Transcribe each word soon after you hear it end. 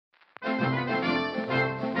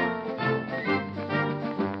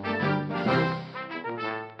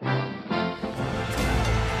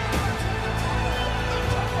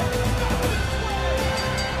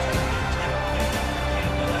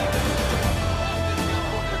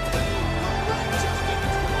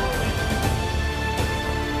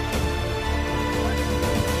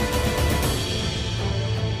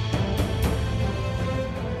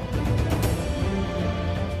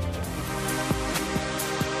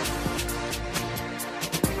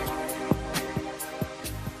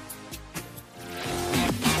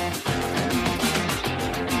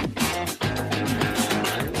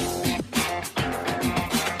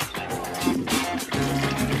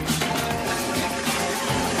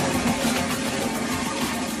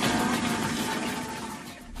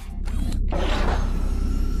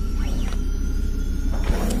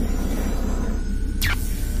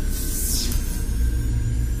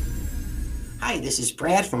this is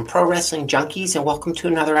Brad from Pro Wrestling Junkies, and welcome to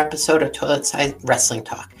another episode of Toilet Side Wrestling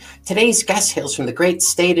Talk. Today's guest hails from the great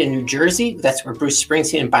state of New Jersey. That's where Bruce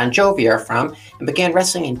Springsteen and Bon Jovi are from, and began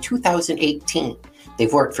wrestling in 2018.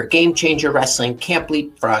 They've worked for Game Changer Wrestling, Camp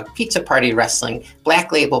Leapfrog, Pizza Party Wrestling,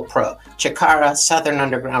 Black Label Pro, Chikara, Southern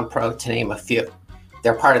Underground Pro, to name a few.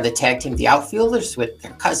 They're part of the tag team The Outfielders with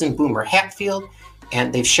their cousin Boomer Hatfield,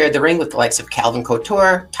 and they've shared the ring with the likes of Calvin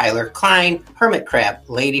Couture, Tyler Klein, Hermit Crab,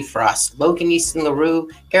 Lady Frost, Logan Easton LaRue,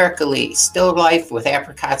 Erica Lee, Still Life with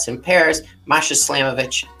Apricots and Pears, Masha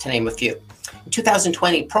Slamovich, to name a few. In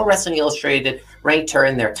 2020, Pro Wrestling Illustrated ranked her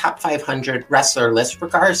in their top 500 wrestler list,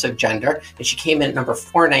 regardless of gender, and she came in at number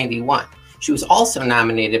 491. She was also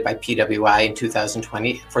nominated by PWI in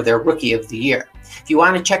 2020 for their Rookie of the Year. If you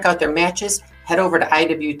want to check out their matches, head over to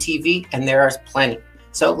IWTV, and there are plenty.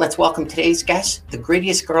 So let's welcome today's guest, the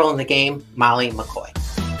grittiest girl in the game, Molly McCoy.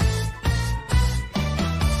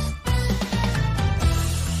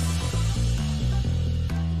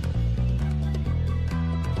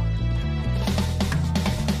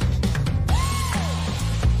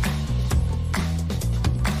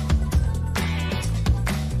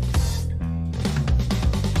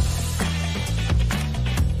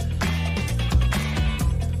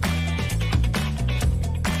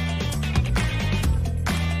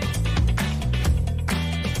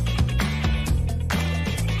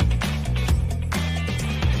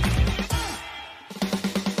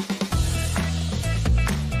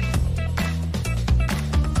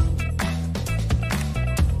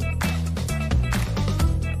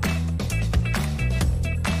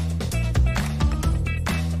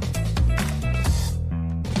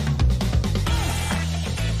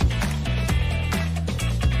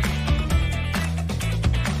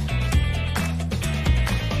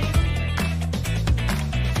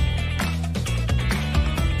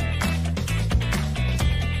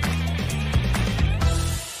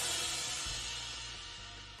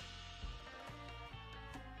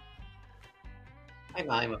 Hi,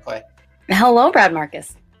 Molly McCoy. Hello, Brad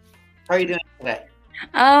Marcus. How are you doing today?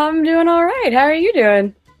 I'm doing all right. How are you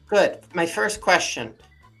doing? Good. My first question.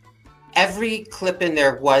 Every clip in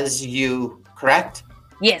there was you, correct?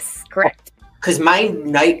 Yes, correct. Because my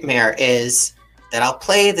nightmare is that I'll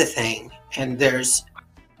play the thing and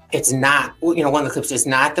it's not, one of the clips is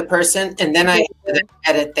not the person. And then I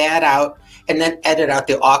edit that out and then edit out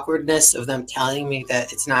the awkwardness of them telling me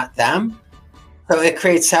that it's not them. So it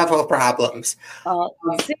creates several problems.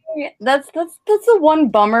 See, that's the one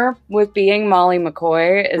bummer with being Molly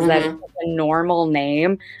McCoy is that it's a normal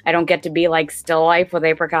name. I don't get to be like Still Life with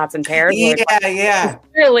Apricots and Pears. Yeah.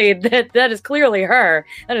 Clearly, that is clearly her.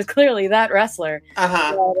 That is clearly that wrestler.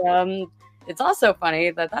 But, it's also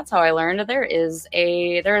funny that that's how I learned that there is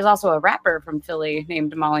also a rapper from Philly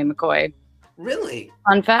named Molly McCoy. Really?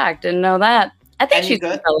 Fun fact, didn't know that. I think she's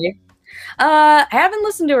good. Philly. I haven't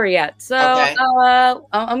listened to her yet, so okay.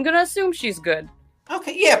 I'm gonna assume she's good.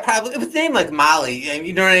 Okay, yeah, probably. With a name like Molly,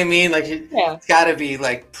 you know what I mean? Like, it's got to be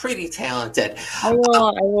like pretty talented. I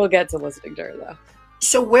will get to listening to her though.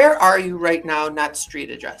 So, where are you right now? Not street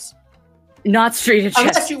address. Not street address.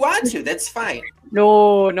 Unless you want to, that's fine.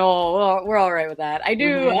 No, we're all right with that. I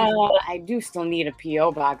do. I do still need a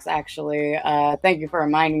PO box. Actually, thank you for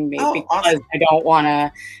reminding me because awesome.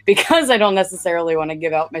 I don't necessarily want to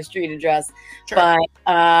give out my street address. Sure.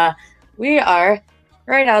 But we are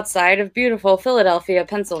right outside of beautiful Philadelphia,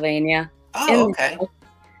 Pennsylvania. Oh, okay.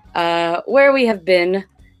 Where we have been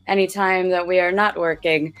anytime that we are not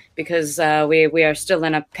working because we are still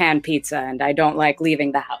in a pan pizza and I don't like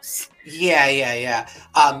leaving the house. Yeah.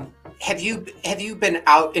 Have you been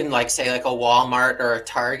out in like say like a Walmart or a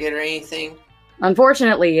Target or anything?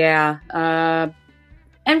 Unfortunately, yeah.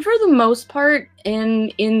 And for the most part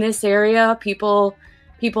in this area, people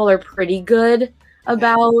are pretty good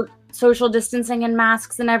about social distancing and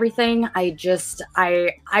masks and everything.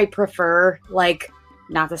 I prefer like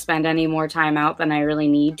not to spend any more time out than I really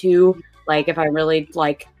need to. Like if I really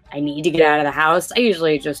I need to get out of the house, I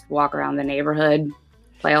usually just walk around the neighborhood,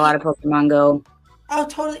 play a lot of Pokemon Go. Oh,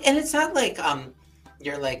 totally. And it's not like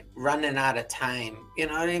you're like running out of time. You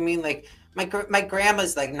know what I mean? Like my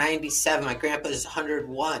grandma's like 97. My grandpa's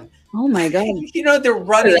 101. Oh my God. They're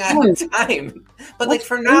running out of time. But like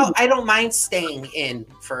for now, I don't mind staying in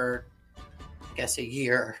for, I guess, a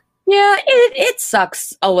year. Yeah, it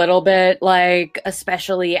sucks a little bit, like,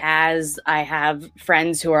 especially as I have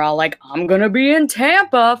friends who are all like, I'm going to be in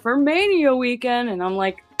Tampa for Mania weekend. And I'm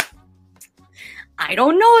like, I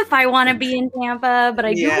don't know if I want to be in Tampa, but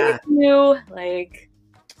I do with you. Like,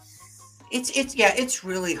 it's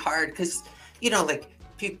really hard because, like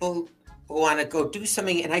people want to go do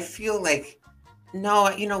something. And I feel like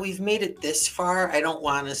No, we've made it this far. I don't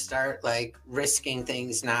want to start like risking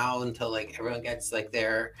things now until like everyone gets like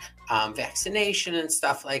their vaccination and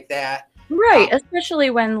stuff like that. Right, especially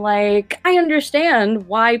when like I understand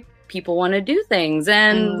why people want to do things,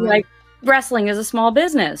 and like wrestling is a small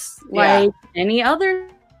business, like any other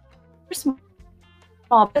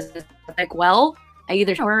small business. Like, well, I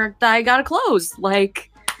either or I gotta close.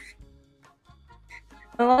 Like,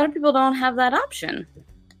 a lot of people don't have that option.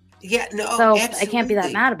 Yeah, no, so absolutely. I can't be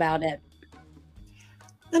that mad about it.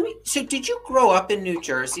 So did you grow up in New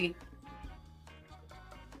Jersey?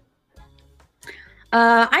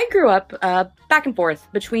 I grew up back and forth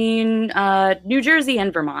between New Jersey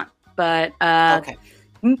and Vermont, but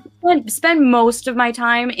spend most of my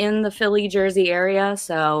time in the Philly, Jersey area.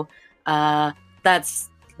 So that's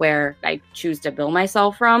where I choose to bill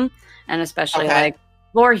myself from, and especially like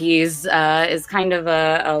Voorhees is kind of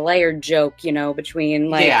a layered joke, between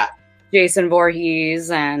like Jason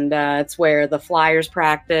Voorhees, and it's where the Flyers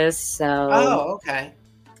practice. So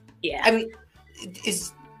yeah. I mean,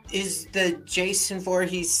 is the Jason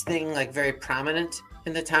Voorhees thing like very prominent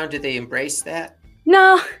in the town? Do they embrace that?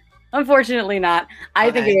 No, unfortunately not.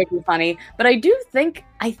 I think it would be funny, but I think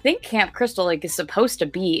Camp Crystal Lake is supposed to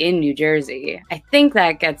be in New Jersey. I think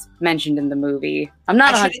that gets mentioned in the movie. I'm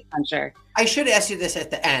not 100% sure. I should ask you this at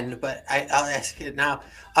the end, but I'll ask you now.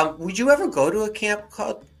 Would you ever go to a camp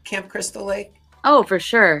called Camp Crystal Lake? Oh, for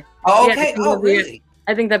sure. Oh, okay. Yeah, really?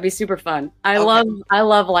 I think that'd be super fun. I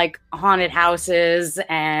love like haunted houses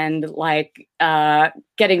and like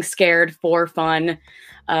getting scared for fun.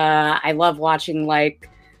 I love watching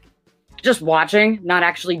just watching, not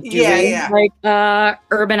actually doing like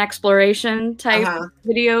urban exploration type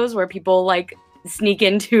videos where people like sneak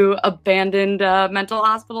into abandoned mental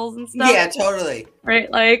hospitals and stuff. Yeah, totally.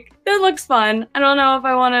 Right, like it looks fun. I don't know if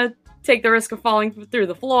I want to take the risk of falling through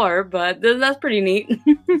the floor, but that's pretty neat.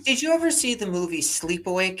 Did you ever see the movie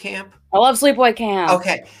Sleepaway Camp? I love Sleepaway Camp.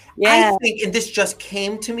 Okay. Yeah. I think, and this just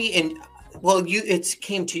came to me, and well, it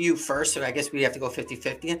came to you first, so I guess we have to go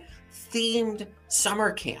 50-50. Themed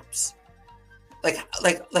summer camps. Like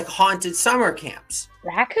haunted summer camps.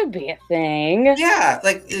 That could be a thing. Yeah,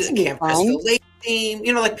 like Camp Crystal Lake theme.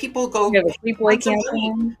 Like people go Sleepaway Camp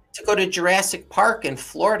to go to Jurassic Park in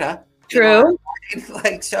Florida. True.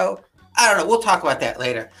 Like, so I don't know. We'll talk about that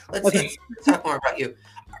later. Let's talk more about you.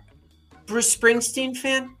 Bruce Springsteen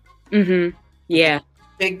fan? Mm-hmm. Yeah.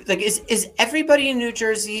 Big. Like, is everybody in New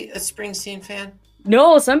Jersey a Springsteen fan?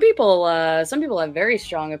 No, some people have very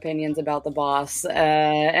strong opinions about the boss,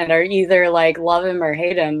 and are either like love him or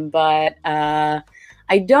hate him. But I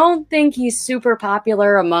don't think he's super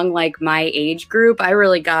popular among like my age group. I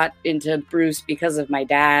really got into Bruce because of my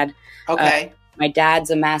dad. Okay. My dad's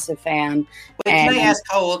a massive fan. Wait, can I ask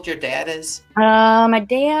how old your dad is? My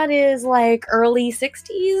dad is like early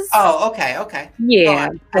 60s. Oh, okay. Yeah.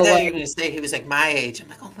 I thought you were going to say he was like my age. I'm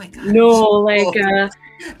like, oh my God. No,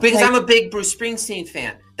 because I'm a big Bruce Springsteen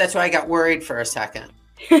fan. That's why I got worried for a second.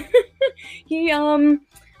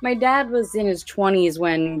 My dad was in his 20s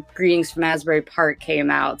when Greetings from Asbury Park came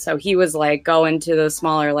out. So he was like going to the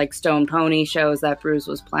smaller like Stone Pony shows that Bruce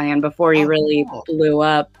was playing before he really blew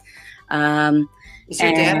up. Is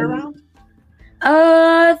your dad around?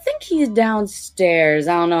 I think he's downstairs.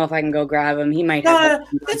 I don't know if I can go grab him. He might have.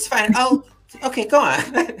 No, that's fine. Okay, go on.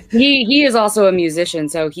 He is also a musician,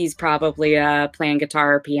 so he's probably playing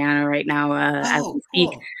guitar or piano right now as we speak.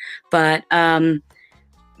 Cool. But one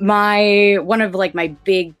of like my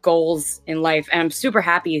big goals in life, and I'm super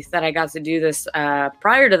happy that I got to do this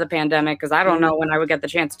prior to the pandemic, because I don't know when I would get the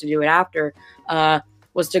chance to do it after,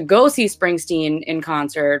 was to go see Springsteen in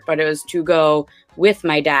concert, but it was to go with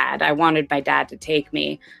my dad. I wanted my dad to take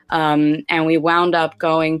me. And we wound up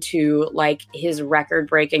going to like his record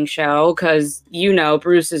breaking show, because,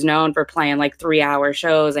 Bruce is known for playing like 3-hour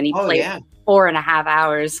shows, and he played 4.5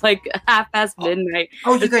 hours, like half past midnight.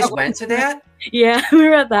 Oh, you guys went to that? Yeah, we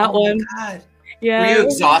were at that one. Oh my God. Yeah. Were you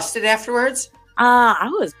exhausted afterwards? I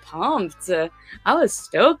was pumped. I was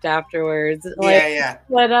stoked afterwards. Yeah.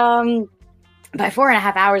 But by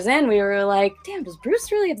 4.5 hours in, we were like, damn, does Bruce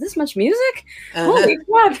really have this much music? Holy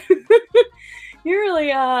crap. He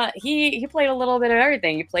really, he played a little bit of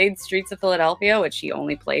everything. He played Streets of Philadelphia, which he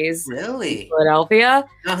only plays in Philadelphia.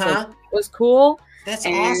 So it was cool. That's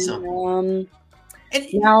awesome. And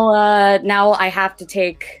now I have to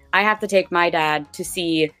take my dad to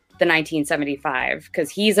see the 1975,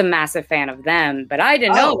 because he's a massive fan of them, but I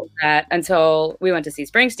didn't know that until we went to see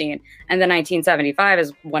Springsteen. And the 1975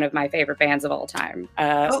 is one of my favorite bands of all time.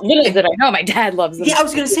 Little did I know my dad loves them. Yeah, I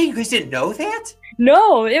was going to say, you guys didn't know that?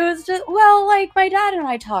 No, it was just, like my dad and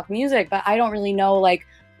I talk music, but I don't really know like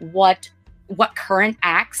what what current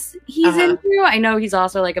acts he's into. I know he's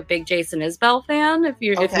also like a big Jason Isbell fan. If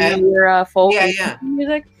you're folk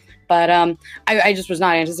music. But I just was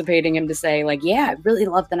not anticipating him to say like, yeah, I really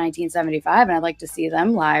love the 1975 and I'd like to see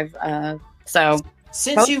them live.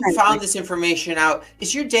 Since you found this information out,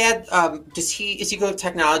 is your dad, is he go to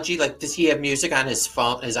technology? Like, does he have music on his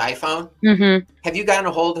phone, his iPhone? Mm-hmm. Have you gotten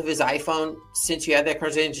a hold of his iPhone since you had that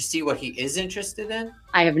conversation to see what he is interested in?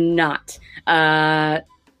 I have not.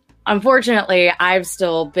 Unfortunately, I've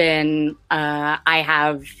still been, I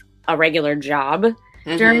have a regular job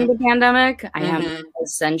during the pandemic. I am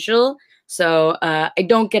essential. So I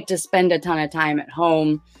don't get to spend a ton of time at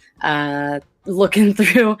home looking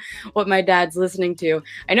through what my dad's listening to.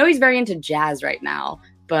 I know he's very into jazz right now,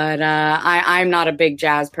 but I'm not a big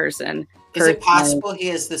jazz person. Is it possible he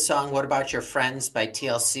has the song "What About Your Friends" by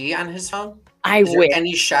TLC on his phone? Is there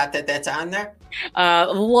any shot that that's on there?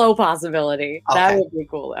 Low possibility. Okay. That would be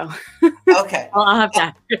cool, though. Okay. I'll have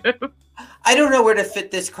to. I don't know where to fit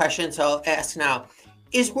this question, so I'll ask now.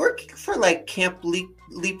 Is working for like Camp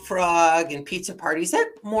Leapfrog and Pizza Party, is that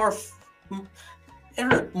more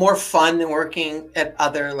fun than working at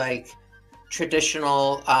other like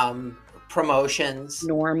traditional promotions?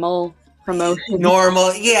 Normal promotion.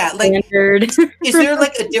 Normal, yeah. Like, standard. Is there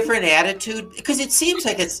like a different attitude? Because it seems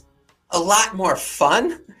like it's a lot more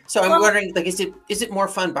fun. So I'm wondering, like, is it more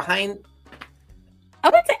fun behind? I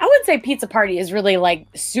would say Pizza Party is really like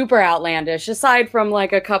super outlandish, aside from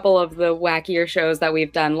like a couple of the wackier shows that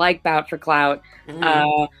we've done, like Bout for Clout,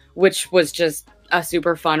 which was just a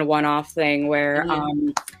super fun one-off thing where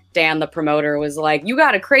Dan, the promoter, was like, you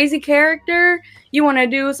got a crazy character? You want to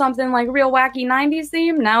do something like real wacky 90s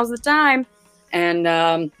theme? Now's the time.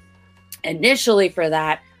 And initially for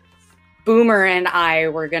that, Boomer and I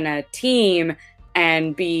were going to team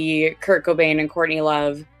and be Kurt Cobain and Courtney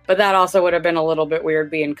Love. But that also would have been a little bit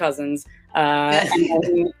weird being cousins. And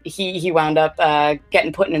then he wound up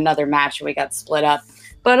getting put in another match and we got split up.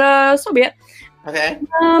 But so be it. Okay.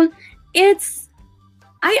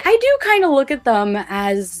 I do kind of look at them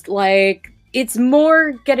as like, it's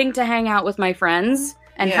more getting to hang out with my friends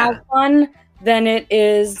and have fun than it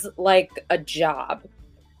is like a job.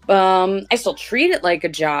 I still treat it like a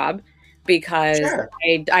job because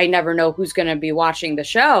I never know who's going to be watching the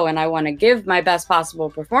show and I want to give my best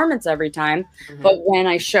possible performance every time. But when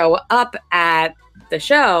I show up at the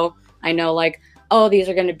show, I know like, oh, these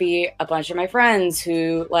are going to be a bunch of my friends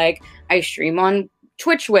who like I stream on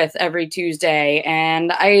Twitch with every Tuesday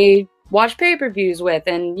and I watch pay-per-views with,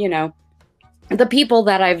 and you know, the people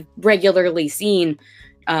that I've regularly seen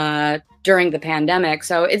during the pandemic.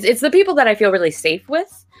 So it's the people that I feel really safe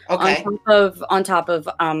with. Okay. On top of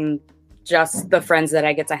just the friends that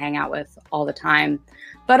I get to hang out with all the time.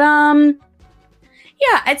 But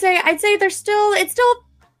yeah, I'd say it still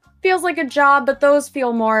feels like a job, but those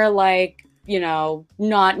feel more like, you know,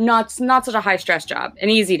 not such a high stress job, an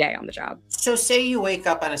easy day on the job. So say you wake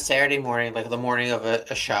up on a Saturday morning, like the morning of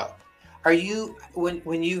a show. Are you,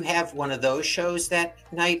 when you have one of those shows that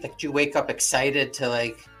night, like do you wake up excited to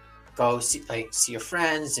like go see your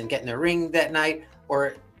friends and get in the ring that night?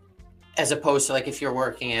 Or as opposed to like if you're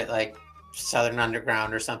working at like Southern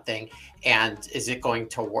Underground or something, and is it going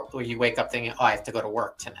to work where you wake up thinking, oh, I have to go to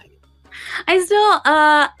work tonight? I still,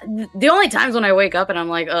 the only times when I wake up and I'm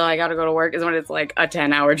like, oh, I gotta go to work is when it's like a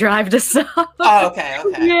 10-hour drive to Sup. Oh, okay.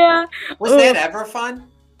 Yeah. Was that ever fun?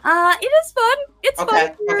 It is fun. It's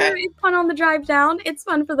fun. It's fun on the drive down. It's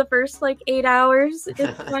fun for the first like 8 hours.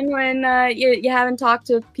 It's fun when you haven't talked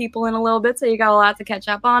to people in a little bit, so you got a lot to catch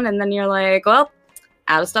up on, and then you're like, well,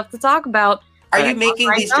 out of stuff to talk about. Are you making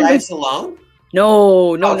these drives alone?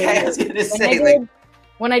 No. Okay, No. I was gonna say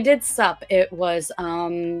when I did Sup, it was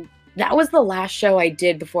that was the last show I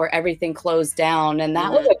did before everything closed down, and that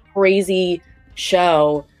was a crazy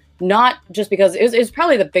show. Not just because it was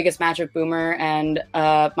probably the biggest match of Boomer and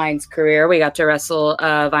mine's career. We got to wrestle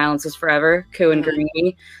Violence is Forever, Ku and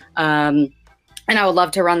Greeny. And I would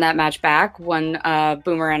love to run that match back when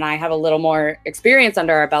Boomer and I have a little more experience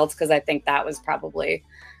under our belts, because I think that was probably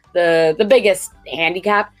the biggest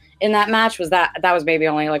handicap in that match, was that was maybe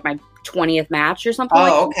only like my 20th match or something.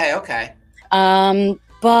 Oh, okay.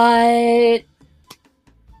 But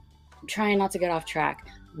I'm trying not to get off track.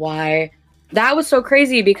 Why? That was so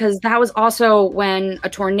crazy because that was also when a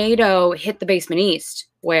tornado hit the Basement East,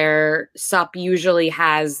 where Sup usually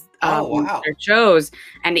has their shows,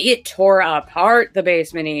 and it tore apart the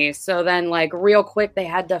Basement East. So then, like, real quick, they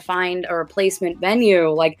had to find a replacement venue,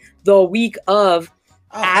 like, the week of.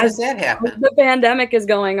 Oh, how does that happen? The pandemic is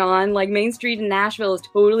going on. Like, Main Street in Nashville is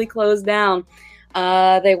totally closed down.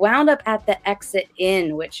 They wound up at the Exit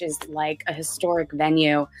Inn, which is like a historic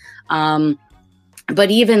venue. But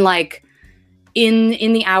even like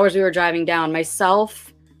in the hours we were driving down,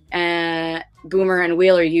 myself, Boomer, and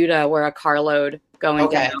Wheeler Yuta were a carload going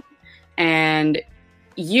down. And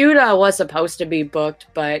Yuta was supposed to be booked,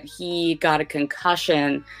 but he got a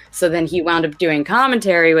concussion. So then he wound up doing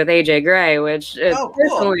commentary with AJ Gray, which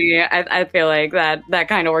personally, I feel like that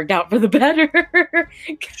kind of worked out for the better.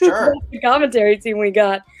 Sure. The commentary team we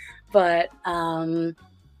got. But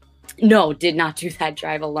no, did not do that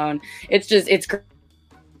drive alone. It's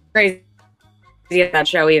crazy that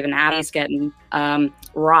show even Abby's getting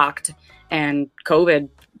rocked and COVID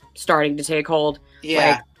starting to take hold.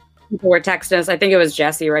 Yeah. Like, people were texting us. I think it was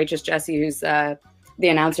Jesse, right? Just Jesse, who's the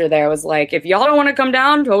announcer there, was like, if y'all don't want to come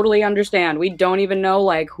down, totally understand. We don't even know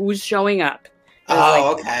like who's showing up.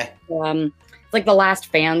 Okay. It's like the last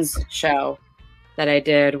fans show that I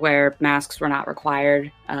did where masks were not required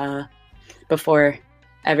before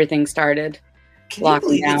everything started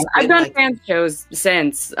locking down. I've done fan shows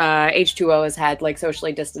since. H2O has had like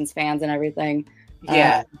socially distanced fans and everything.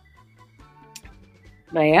 Yeah.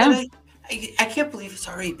 But yeah. I can't believe it's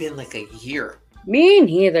already been like a year. Me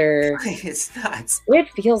neither. It's nuts. It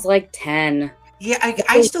feels like 10. Yeah,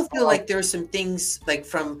 I still feel like there's some things like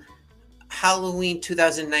from Halloween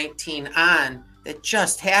 2019 on that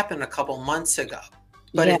just happened a couple months ago.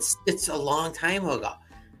 But it's a long time ago.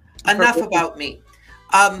 Enough about me.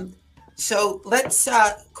 So let's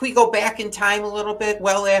can we go back in time a little bit?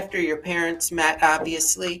 Well, after your parents met,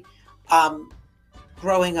 obviously.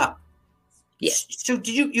 Growing up. Yeah. So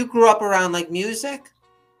did you grew up around like music?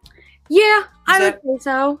 Yeah, I would say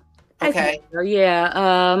so. Okay. So,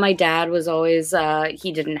 yeah. My dad was always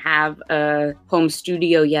he didn't have a home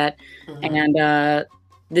studio yet. Mm-hmm. And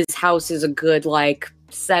this house is a good like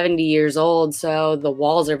 70 years old, so the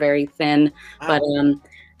walls are very thin. Wow. But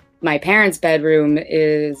my parents' bedroom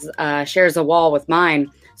is shares a wall with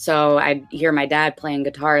mine. So I'd hear my dad playing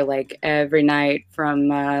guitar like every night from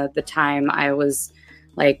the time I was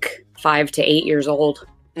like 5 to 8 years old.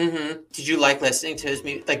 Mm-hmm. Did you like listening to his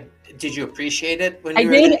music? Like, did you appreciate it when you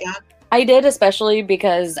were that young? I did, especially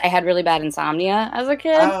because I had really bad insomnia as a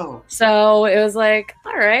kid. Oh. So it was like,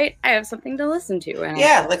 all right, I have something to listen to. And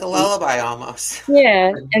like a lullaby almost.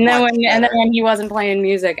 Yeah. And then when he wasn't playing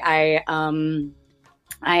music, I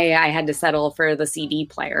had to settle for the CD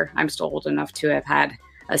player. I'm still old enough to have had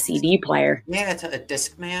a CD player. Yeah, it's a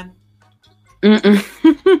Discman.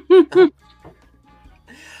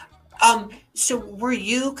 So were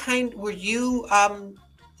you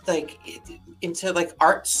like into like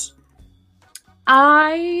arts?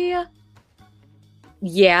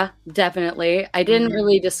 Yeah, definitely. I didn't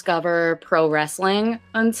really discover pro wrestling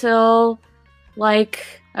until like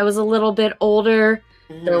I was a little bit older.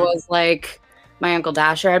 Mm-hmm. There was like my Uncle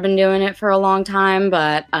Dasher had been doing it for a long time,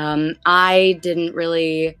 but I didn't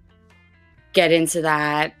really get into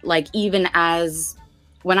that. Like even as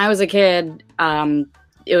when I was a kid,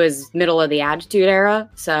 it was middle of the Attitude Era,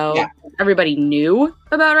 so everybody knew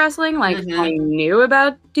about wrestling. Like I knew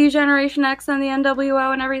about D-Generation X and the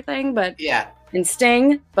NWO and everything, but and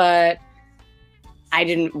Sting, but I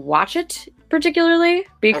didn't watch it particularly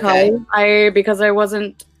because I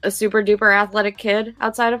wasn't a super duper athletic kid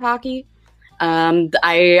outside of hockey.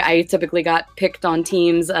 I typically got picked on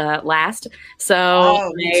teams last,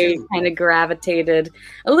 so I kind of gravitated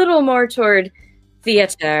a little more toward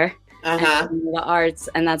theater. And the arts,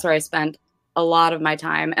 and that's where I spent a lot of my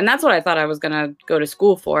time. And that's what I thought I was going to go to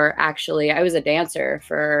school for, actually. I was a dancer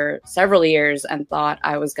for several years and thought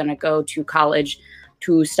I was going to go to college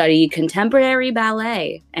to study contemporary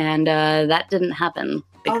ballet. And that didn't happen.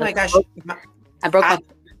 Oh my gosh. I broke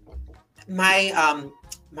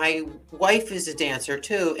my wife is a dancer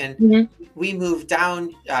too. And we moved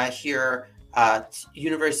down here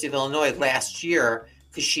University of Illinois last year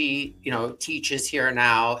because she, teaches here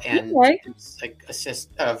now and is like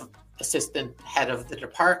assistant head of the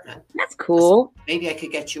department. That's cool. So maybe I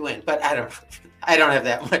could get you in, but I don't have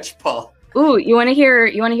that much pull. Ooh, you want to hear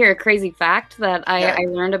a crazy fact that I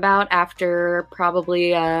learned about after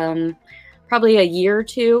probably a year or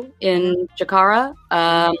two in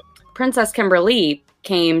Jakarta? Princess Kimberly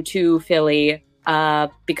came to Philly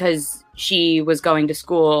because she was going to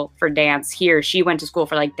school for dance here. She went to school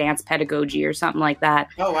for like dance pedagogy or something like that.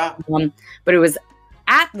 Oh, wow. But it was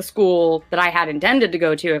at the school that I had intended to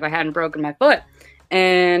go to if I hadn't broken my foot.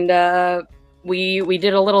 And we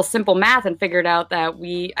did a little simple math and figured out that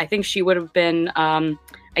I think she would have been a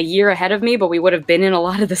year ahead of me, but we would have been in a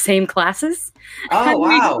lot of the same classes. Oh,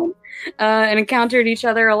 wow. And encountered each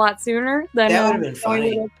other a lot sooner than that would have been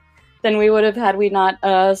funny. than we would have had we not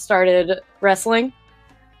started wrestling.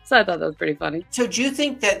 So I thought that was pretty funny. So do you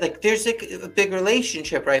think that like there's a big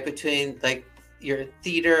relationship, right, between like your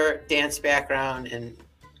theater dance background and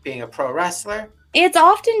being a pro wrestler? It's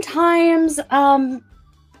oftentimes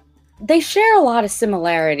they share a lot of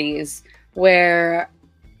similarities where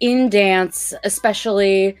in dance,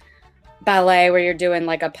 especially ballet, where you're doing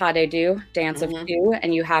like a pas de deux, dance of two,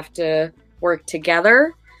 and you have to work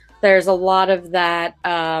together. There's a lot of that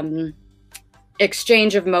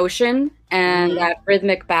exchange of motion and that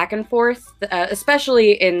rhythmic back and forth,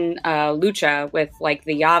 especially in lucha with like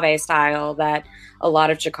the llave style that a lot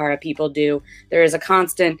of Chikara people do. There is a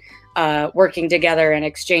constant working together and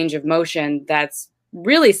exchange of motion that's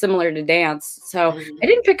really similar to dance. So I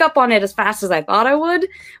didn't pick up on it as fast as I thought I would,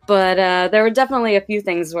 but there were definitely a few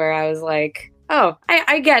things where I was like, oh,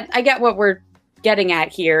 I get what we're getting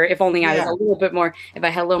at here. If only I was a little bit more, if I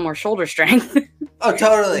had a little more shoulder strength. Oh,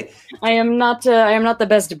 totally. I am not the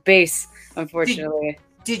best at bass, unfortunately.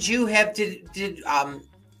 Did you have did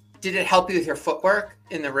it help you with your footwork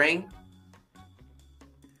in the ring?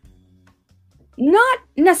 Not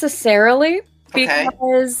necessarily,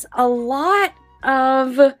 because a lot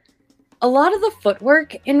of the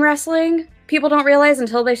footwork in wrestling, people don't realize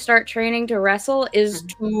until they start training to wrestle, is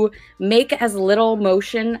to make as little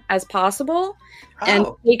motion as possible and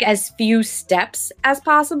take as few steps as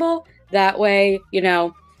possible. That way, you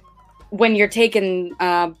know, when you're taking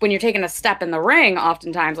a step in the ring,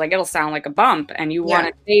 oftentimes like it'll sound like a bump, and you want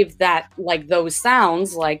to save that, like those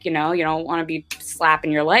sounds, like, you know, you don't want to be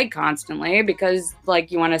slapping your leg constantly because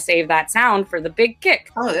like you want to save that sound for the big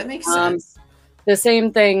kick. Oh, that makes sense. The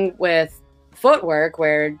same thing with footwork,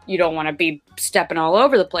 where you don't want to be stepping all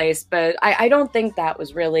over the place, but I don't think that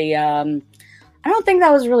was really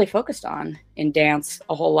focused on in dance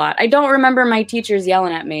a whole lot. I don't remember my teachers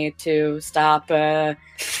yelling at me to stop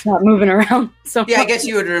moving around so much. I guess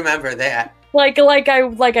you would remember that. Like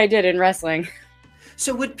I did in wrestling.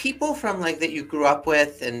 So would people from like that you grew up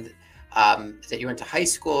with and that you went to high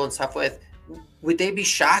school and stuff with, would they be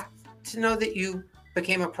shocked to know that you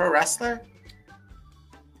became a pro wrestler?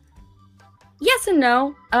 Yes and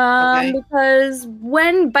no. Because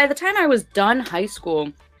by the time I was done high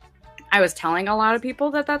school, I was telling a lot of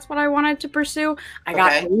people that that's what I wanted to pursue. I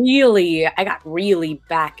got really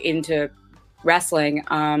back into wrestling.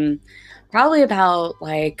 Probably about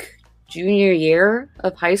like junior year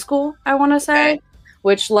of high school, I want to say.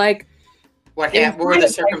 Which like, what were the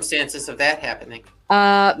circumstances of that happening?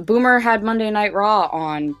 Boomer had Monday Night Raw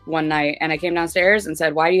on one night, and I came downstairs and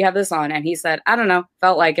said, "Why do you have this on?" And he said, "I don't know,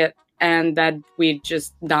 felt like it." And then we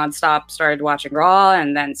just nonstop started watching Raw,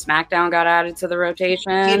 and then SmackDown got added to the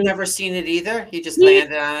rotation. He had never seen it either? He just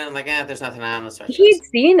landed on it and like, there's nothing on. He'd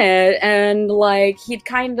seen it, and like he'd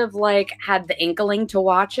kind of like had the inkling to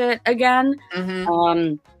watch it again.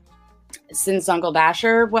 Since Uncle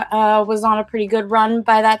Basher was on a pretty good run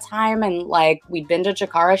by that time, and like we'd been to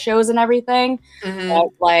Chikara shows and everything, but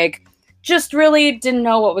like just really didn't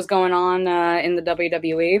know what was going on in the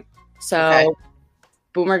WWE. So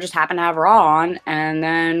Boomer just happened to have Raw on, and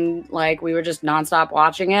then like we were just nonstop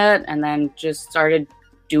watching it, and then just started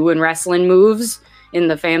doing wrestling moves in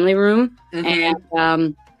the family room.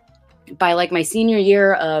 And by like my senior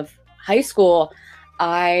year of high school,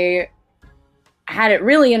 I had it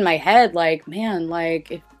really in my head, like, man,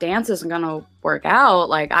 like if dance isn't gonna work out,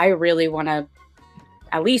 like I really want to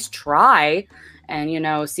at least try and, you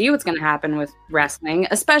know, see what's going to happen with wrestling,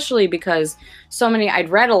 especially because I'd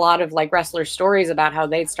read a lot of like wrestler stories about how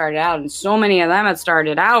they'd started out, and so many of them had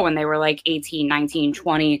started out when they were like 18, 19,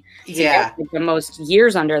 20. Yeah. Like the most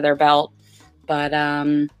years under their belt. But,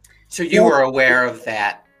 so you were aware of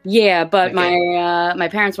that. Yeah. But my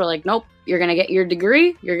parents were like, nope, you're going to get your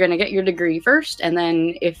degree. You're going to get your degree first. And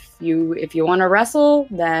then if you want to wrestle,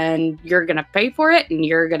 then you're going to pay for it, and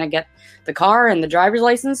you're going to get the car and the driver's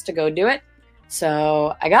license to go do it.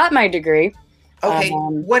 So I got my degree. Okay,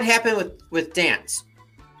 what happened with dance?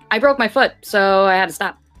 I broke my foot, so I had to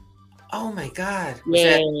stop. Oh my God.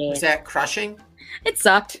 Was that crushing? It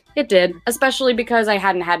sucked. It did, especially because I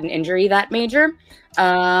hadn't had an injury that major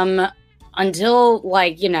until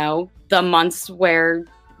like, you know, the months where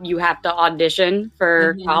you have to audition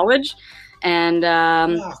for college. And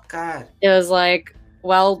oh God. It was like,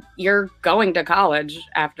 well, you're going to college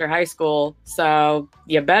after high school, so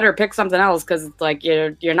you better pick something else, because like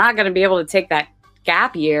you're not going to be able to take that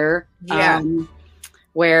gap year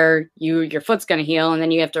where your foot's going to heal, and then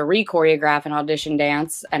you have to re-choreograph an audition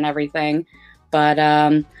dance and everything. But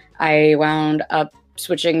I wound up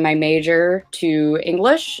switching my major to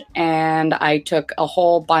English, and I took a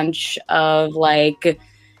whole bunch of like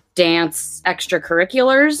dance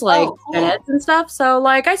extracurriculars like cool. eds and stuff. So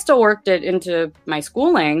like I still worked it into my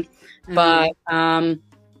schooling, but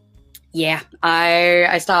yeah,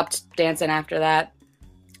 I stopped dancing after that.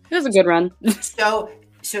 It was a good run. So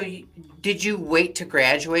did you wait to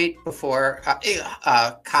graduate before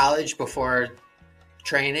college before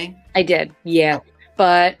training? I did, yeah. Oh.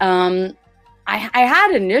 But I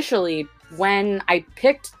had initially, when I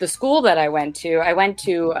picked the school that I went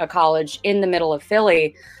to a college in the middle of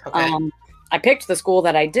Philly. Okay. I picked the school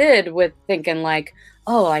that I did with thinking like,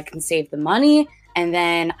 oh, I can save the money and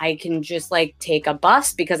then I can just like take a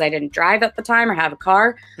bus because I didn't drive at the time or have a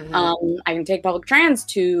car. I can take public trans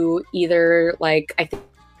to either like, I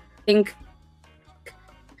think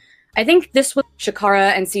this was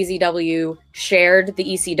Chikara and CZW shared the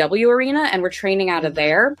ECW arena and we're training out of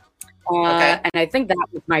there. And I think that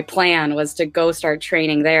was my plan, was to go start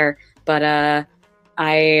training there. But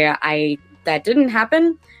I that didn't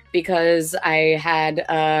happen because I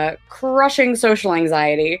had crushing social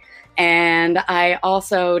anxiety, and I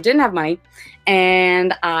also didn't have money,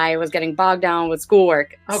 and I was getting bogged down with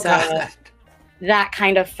schoolwork. God. That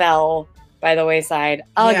kind of fell by the wayside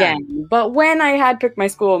again. Yeah. But when I had picked my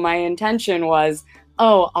school, my intention was,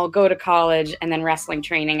 I'll go to college and then wrestling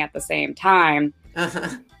training at the same time.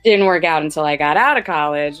 Didn't work out until I got out of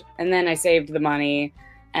college, and then I saved the money,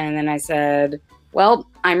 and then I said, well,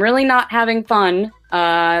 I'm really not having fun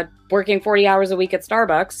working 40 hours a week at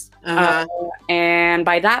Starbucks. And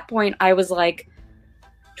by that point, I was like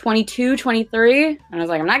 22, 23, and I was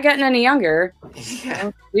like, I'm not getting any younger. Yeah.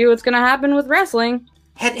 Let's see what's going to happen with wrestling.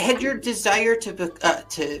 Had your desire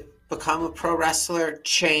to become a pro wrestler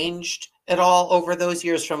changed at all over those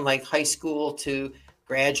years from like high school to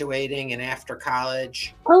graduating and after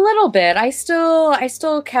college? A little bit. I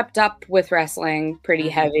still kept up with wrestling pretty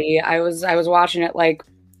heavy. I was watching it like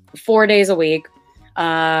 4 days a week.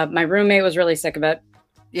 My roommate was really sick of it.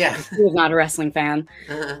 Yeah. He was not a wrestling fan.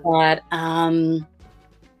 But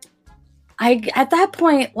at that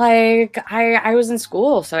point, like I was in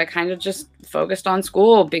school, so I kind of just focused on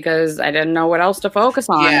school because I didn't know what else to focus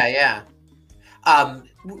on. Yeah.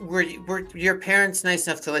 Were your parents nice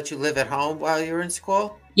enough to let you live at home while you were in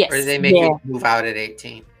school? Yes. Or did they make you move out at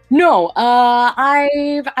 18? No.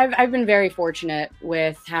 I've been very fortunate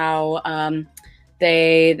with how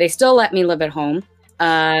they still let me live at home,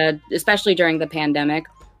 especially during the pandemic.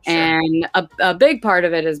 Sure. And a big part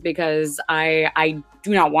of it is because I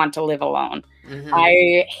do not want to live alone.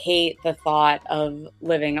 I hate the thought of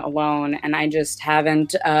living alone, and I just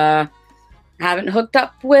haven't hooked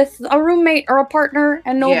up with a roommate or a partner,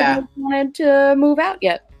 and nobody wanted to move out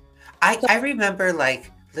yet. I remember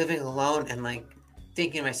like living alone and like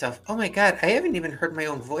thinking to myself, oh my God, I haven't even heard my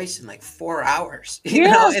own voice in like 4 hours, you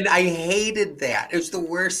know? And I hated that. It was the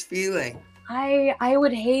worst feeling. I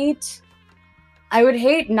would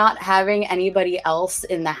hate not having anybody else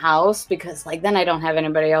in the house, because like then I don't have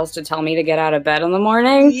anybody else to tell me to get out of bed in the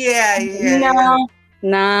morning.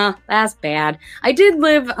 Nah, that's bad. I did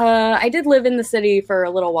live in the city for a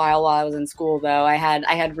little while I was in school, though. I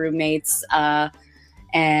had roommates,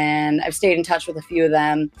 and I've stayed in touch with a few of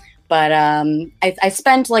them. But I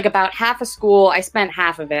spent like about half of school. I spent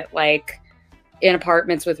half of it like in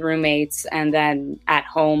apartments with roommates, and then at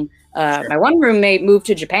home. My one roommate moved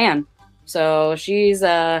to Japan, so she's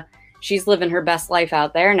living her best life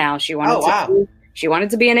out there now. She wanted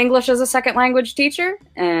to be an English as a second language teacher,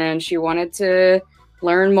 and she wanted to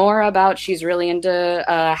learn more about. She's really into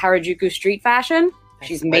Harajuku street fashion.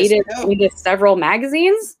 She's made it into several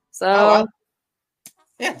magazines. So,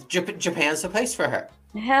 yeah, Japan's the place for her.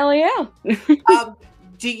 Hell yeah.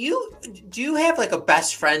 Do you have like a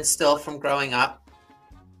best friend still from growing up?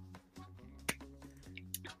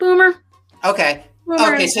 Boomer. Okay.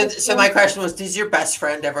 Okay. So my question was, does your best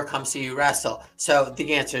friend ever come see you wrestle? So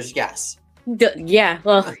the answer is yes. Yeah.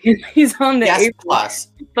 Well, he's on the yes plus.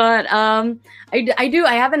 But I do.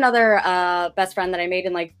 I have another best friend that I made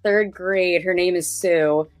in like 3rd grade. Her name is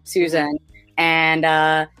Susan,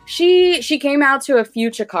 and she came out to a few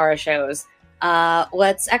Chikara shows.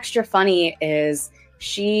 What's extra funny is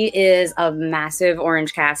she is a massive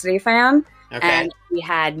Orange Cassidy fan, and she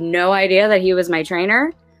had no idea that he was my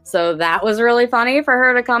trainer. So that was really funny for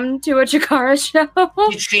her to come to a Chikara show.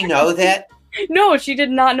 Did she know that? No, she did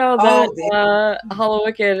not know that Hollow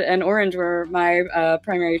Wicked and Orange were my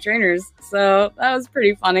primary trainers. So that was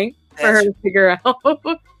pretty funny for her to figure out.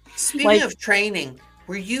 Speaking of training,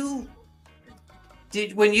 when you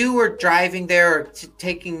were driving there or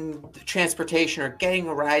taking transportation or getting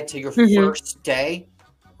a ride to your first day,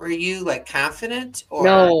 were you like confident or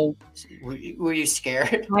no? Were you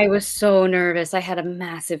scared? I was so nervous. I had a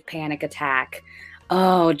massive panic attack.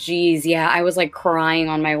 Oh, geez. Yeah. I was like crying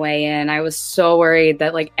on my way in. I was so worried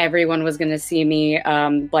that like everyone was going to see me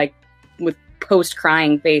like with post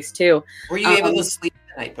crying face too. Were you able to sleep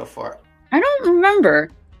the night before? I don't remember.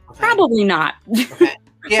 Okay. Probably not. Okay.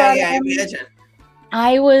 Yeah, but, I imagine.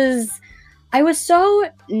 I was so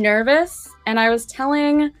nervous, and I was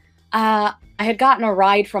telling I had gotten a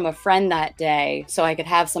ride from a friend that day so I could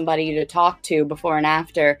have somebody to talk to before and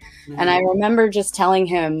after. Mm-hmm. And I remember just telling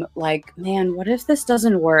him, like, man, what if this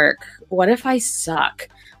doesn't work? What if I suck?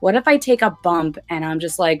 What if I take a bump and I'm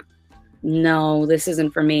just like, no, this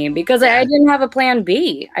isn't for me? Because I didn't have a plan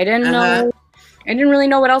B. I didn't know. I didn't really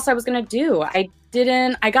know what else I was going to do. I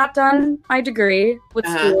got done my degree with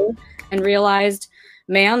school and realized,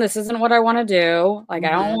 man, this isn't what I want to do. Like,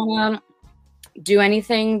 I don't want to do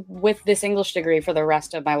anything with this English degree for the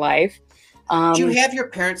rest of my life. Do you have your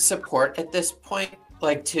parents' support at this point,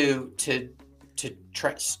 like to train?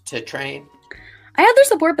 I had their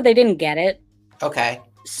support, but they didn't get it. Okay.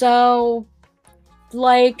 So,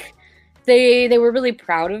 like, they were really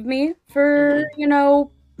proud of me for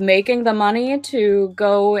making the money to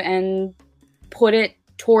go and put it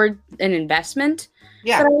toward an investment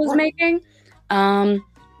that I was making.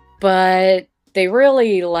 But they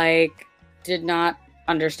really did not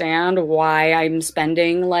understand why I'm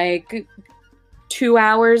spending 2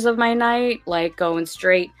 hours of my night going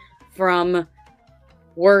straight from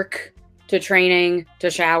work to training to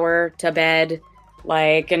shower to bed.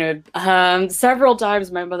 Several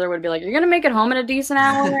times my mother would be like, "You're gonna make it home in a decent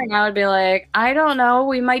hour?" And I would be like, "I don't know.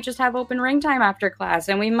 We might just have open ring time after class,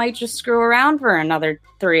 and we might just screw around for another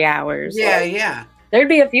 3 hours." Yeah. There'd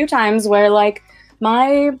be a few times where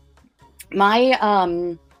my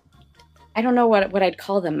I don't know what I'd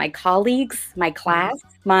call them. My colleagues, my class,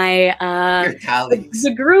 your colleagues,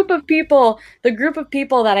 the group of people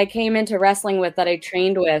that I came into wrestling with, that I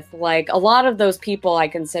trained with, a lot of those people I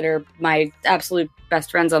consider my absolute best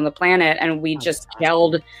friends on the planet, and we just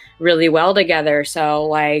gelled really well together. So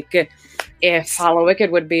if Hollow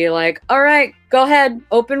Wicked would be like, "All right, go ahead,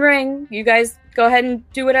 open ring. You guys go ahead and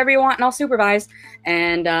do whatever you want, and I'll supervise,"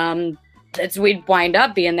 and we'd wind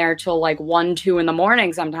up being there till 1, 2 in the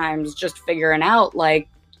morning sometimes, just figuring out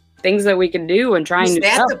things that we can do and trying. Is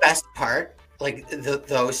that the best part?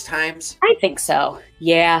 Those times? I think so.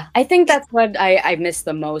 Yeah, I think that's what I miss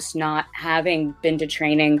the most, not having been to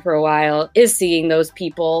training for a while, is seeing those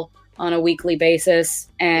people on a weekly basis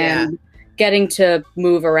and getting to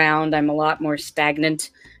move around. I'm a lot more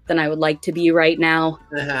stagnant than I would like to be right now.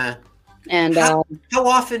 And how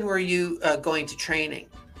often were you going to training?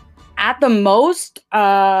 At the most,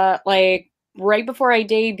 right before I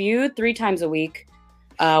debuted, 3 times a week,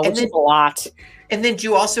 which is a lot. And then do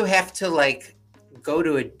you also have to go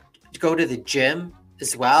to the gym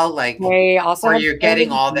as well? Or you're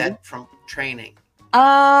getting all that from training?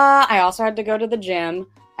 I also had to go to the gym.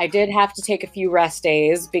 I did have to take a few rest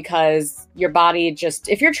days because your body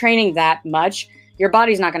if you're training that much, your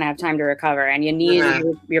body's not going to have time to recover, and you need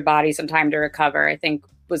your body some time to recover. I think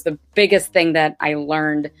was the biggest thing that I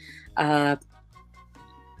learned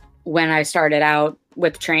when I started out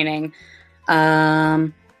with training.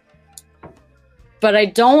 But I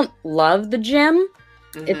don't love the gym.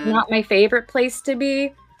 It's not my favorite place to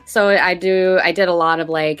be. So I did a lot of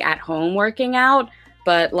at home working out,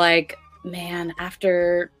 but man,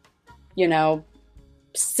 after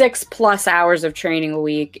 6+ hours of training a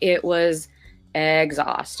week, it was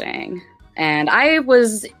exhausting. And I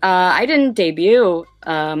didn't debut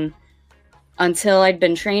until I'd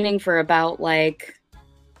been training for about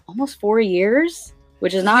almost 4 years,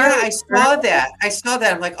 which is not. Yeah, I saw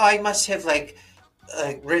that. I'm like, oh, I must have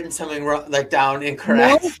written something wrong, down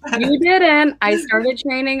incorrect. No, you didn't. I started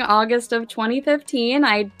training August of 2015.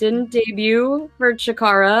 I didn't debut for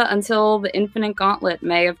Chikara until the Infinite Gauntlet,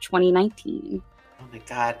 May of 2019. Oh my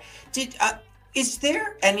God! Is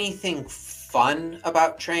there anything fun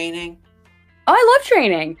about training? Oh, I love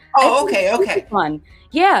training. Oh, okay. It's fun.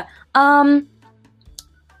 Yeah.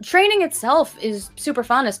 Training itself is super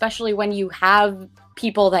fun, especially when you have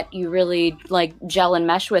people that you really gel and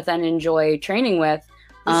mesh with and enjoy training with.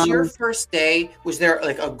 Was your first day, was there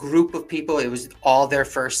a group of people? It was all their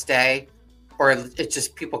first day, or it's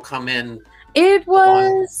just people come in? It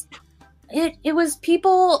was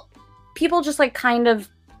people just kind of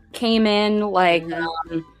came in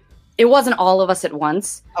it wasn't all of us at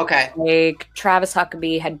once. Okay. Travis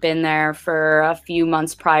Huckabee had been there for a few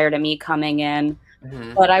months prior to me coming in.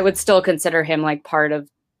 But I would still consider him part of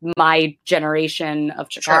my generation of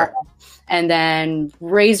Chikara. Sure. And then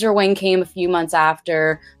Razorwing came a few months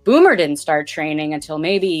after. Boomer didn't start training until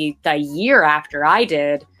maybe the year after I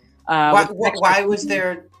did. Why was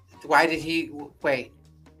there why did he wait?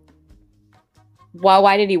 Well,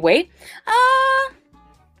 why did he wait?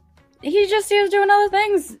 He was doing other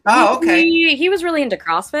things. Oh, okay. He was really into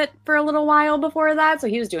CrossFit for a little while before that, so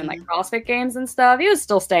he was doing like CrossFit games and stuff. He was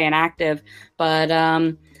still staying active, but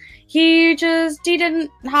he didn't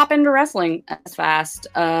hop into wrestling as fast.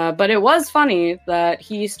 But it was funny that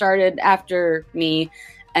he started after me,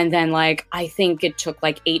 and then like I think it took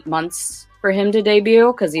like 8 months for him to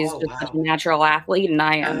debut because he's such a natural athlete, and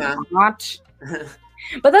I am not.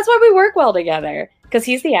 But that's why we work well together, because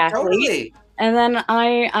he's the athlete. Totally. And then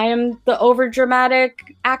I am the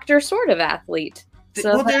overdramatic actor sort of athlete.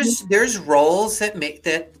 So well, there's roles that make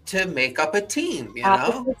up a team, you know?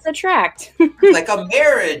 Opposites attract. Like a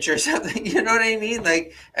marriage or something, you know what I mean?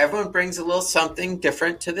 Like everyone brings a little something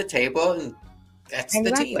different to the table, and that's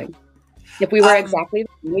the team. If we were exactly,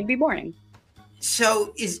 we'd be boring.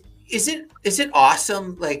 So is it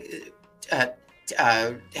awesome, like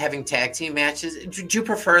having tag team matches? Do you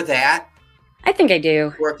prefer that? I think I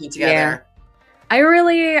do. Working together. Yeah. I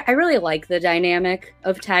really like the dynamic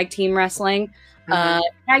of tag team wrestling.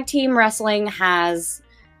 Tag team wrestling has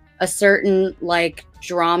a certain like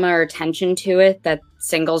drama or tension to it that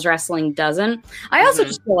singles wrestling doesn't. I also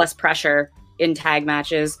just feel less pressure in tag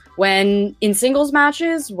matches. When in singles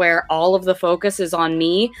matches where all of the focus is on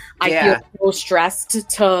me, I feel so stressed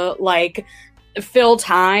to like fill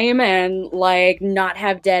time and like not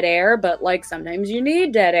have dead air, but like sometimes you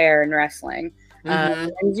need dead air in wrestling.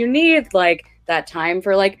 Sometimes you need like that time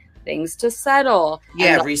for like things to settle,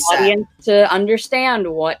 and the reset. Audience to understand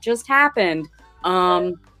what just happened.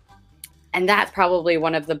 And that's probably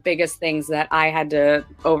one of the biggest things that I had to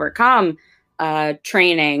overcome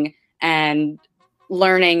training and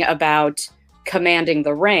learning about commanding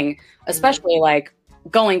the ring, especially like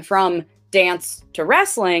going from dance to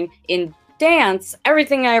wrestling. In dance,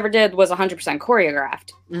 everything I ever did was 100%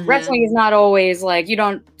 choreographed. Wrestling is not always like,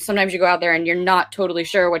 sometimes you go out there and you're not totally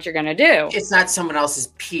sure what you're going to do. It's not someone else's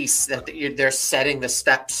piece that they're setting the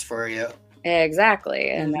steps for you. Exactly.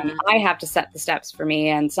 And then I have to set the steps for me.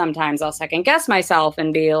 And sometimes I'll second guess myself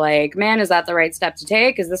and be like, man, is that the right step to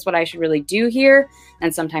take? Is this what I should really do here?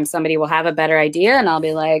 And sometimes somebody will have a better idea and I'll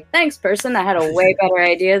be like, thanks, person that had a way better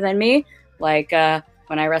idea than me. Like,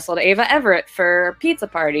 when I wrestled Ava Everett for Pizza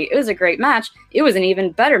Party, it was a great match. It was an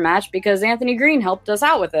even better match because Anthony Green helped us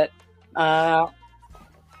out with it.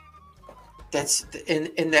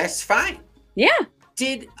 That's fine. Yeah.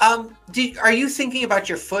 Are you thinking about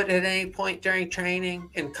your foot at any point during training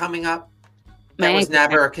and coming up? That was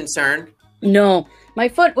never a concern? No. My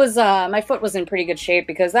foot was in pretty good shape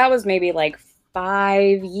because that was maybe like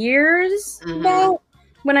 5 years ago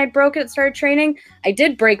when I broke it, started training. I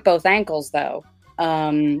did break both ankles though.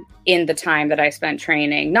 In the time that I spent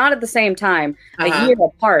training, not at the same time, a year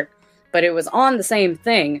apart, but it was on the same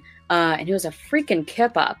thing. And it was a freaking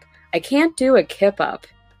kip up. I can't do a kip up.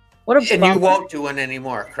 What a bummer. You won't do one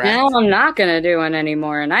anymore, correct? No, I'm not going to do one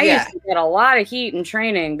anymore. And I used to get a lot of heat in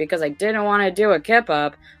training because I didn't want to do a kip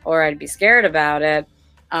up or I'd be scared about it.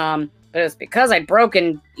 But it was because I'd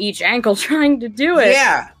broken each ankle trying to do it.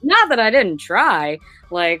 Yeah. Not that I didn't try.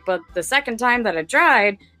 But the second time that I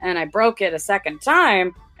tried and I broke it a second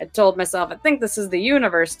time, I told myself, I think this is the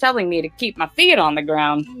universe telling me to keep my feet on the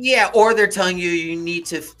ground. Yeah, or they're telling you need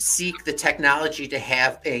to seek the technology to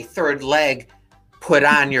have a third leg put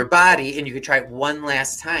on your body and you can try it one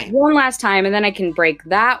last time. One last time, and then I can break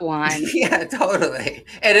that one. Yeah, totally.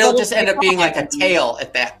 And it'll just end up being like a tail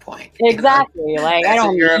at that point. Exactly. Like I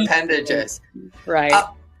don't your appendages. Right.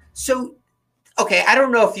 Okay, I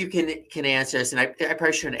don't know if you can answer this, and I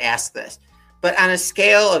probably shouldn't ask this, but on a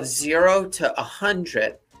scale of 0 to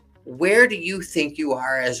 100, where do you think you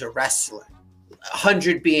are as a wrestler?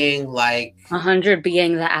 100 being like 100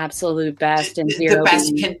 being the absolute best, and 0 the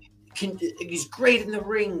best being... he's great in the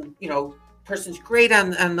ring. Person's great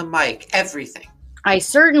on the mic. Everything. I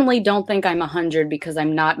certainly don't think I'm 100 because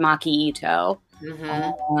I'm not Maki Ito. You're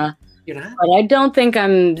not? But I don't think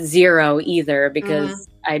I'm 0 either because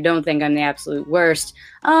I don't think I'm the absolute worst.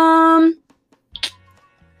 I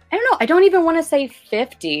don't know. I don't even want to say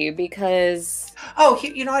 50 because... Oh,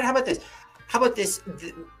 you know what? How about this?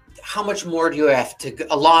 How much more do you have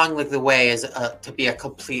to along the way as to be a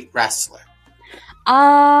complete wrestler?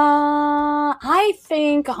 I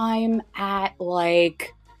think I'm at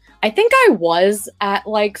I think I was at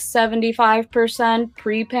 75%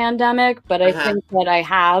 pre-pandemic, but I think that I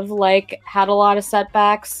have had a lot of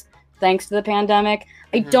setbacks thanks to the pandemic.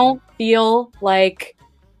 I don't feel like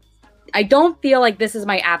this is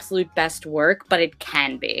my absolute best work, but it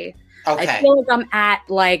can be. Okay. I feel like I'm at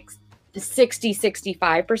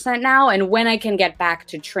 65% now. And when I can get back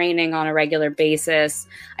to training on a regular basis,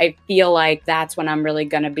 I feel like that's when I'm really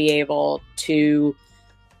going to be able to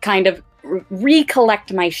kind of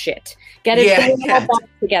recollect my shit. Get it all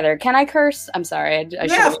back together. Can I curse? I'm sorry.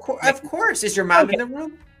 Of course. Is your mom in the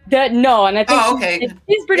room? No, and I think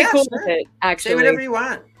she's pretty cool with it, actually. Say whatever you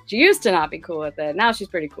want. She used to not be cool with it. Now she's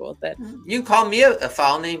pretty cool with it. You can call me a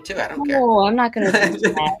foul name too. I don't care. No, I'm not going to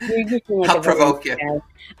do that. I'll provoke you.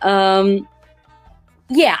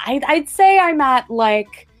 Yeah, I'd say I'm at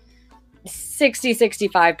like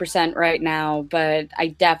 65% right now, but I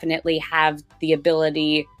definitely have the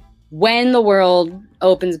ability when the world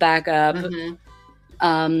opens back up.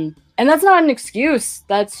 And that's not an excuse.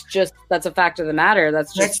 That's a fact of the matter.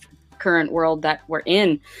 That's just current world that we're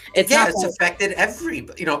in. It's affected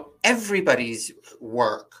everybody's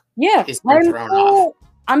work. Yeah, is thrown off.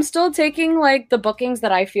 I'm still taking like the bookings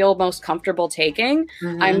that I feel most comfortable taking.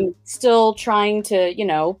 I'm still trying to,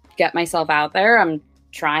 get myself out there. I'm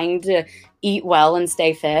trying to eat well and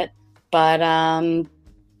stay fit, but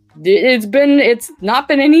it's not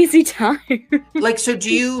been an easy time. Like, so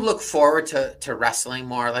do you look forward to wrestling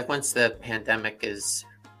more? Like once the pandemic is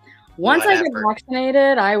Once I get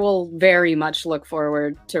vaccinated, I will very much look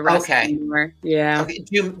forward to wrestling more. Yeah. Okay.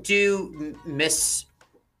 Do you miss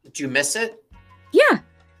it? Yeah,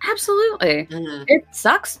 absolutely. It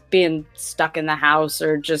sucks being stuck in the house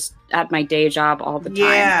or just at my day job all the time.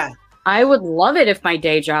 Yeah. I would love it if my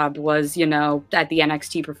day job was, at the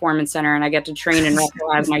NXT Performance Center and I get to train and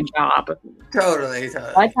wrestle as my job. Totally.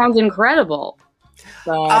 That sounds incredible.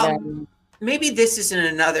 But, maybe this isn't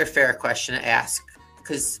another fair question to ask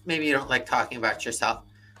because maybe you don't like talking about yourself.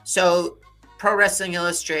 So, Pro Wrestling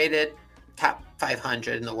Illustrated, top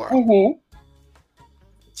 500 in the world.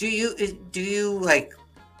 Do you like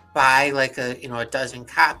buy like a dozen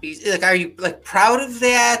copies? Like, are you like proud of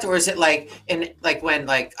that, or is it like when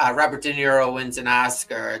Robert De Niro wins an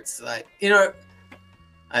Oscar? It's like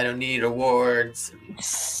I don't need awards.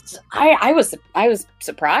 I was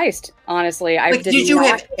surprised, honestly. Did you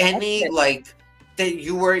have any that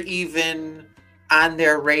you were even on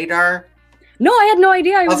their radar? No, I had no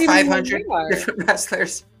idea I was even 500 different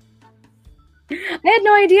wrestlers. I had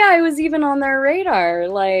no idea I was even on their radar.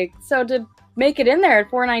 So to make it in there at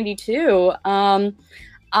 492,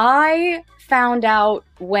 I found out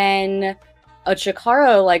when a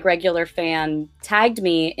Chikaro regular fan tagged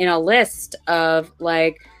me in a list of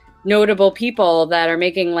notable people that are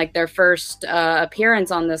making their first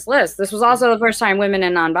appearance on this list. This was also the first time women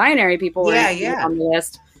and non-binary people were on the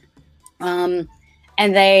list.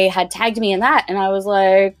 And they had tagged me in that, and I was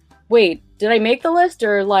like, wait, did I make the list?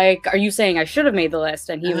 Or are you saying I should have made the list?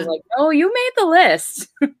 And he was like, oh, you made the list.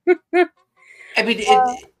 I mean,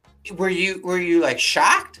 were you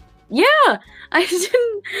shocked? Yeah, I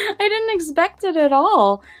didn't expect it at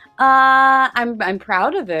all. I'm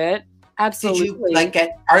proud of it. Absolutely. Did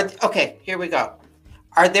you okay, here we go.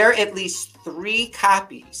 Are there at least 3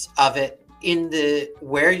 copies of it in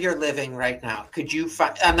where you're living right now? Could you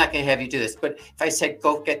find? I'm not going to have you do this, but if I said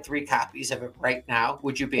go get 3 copies of it right now,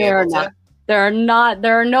 would you be able to? There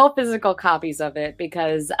are no physical copies of it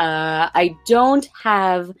because I don't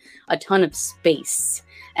have a ton of space,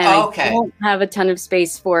 and I don't have a ton of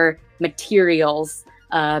space for materials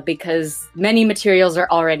because many materials are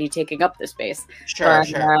already taking up the space. Sure. I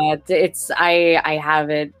have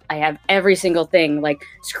it. I have every single thing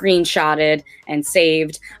screenshotted and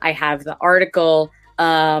saved. I have the article.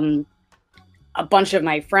 A bunch of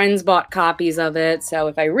my friends bought copies of it. So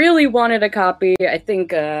if I really wanted a copy, I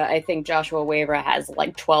think Joshua Wavera has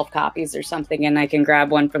 12 copies or something, and I can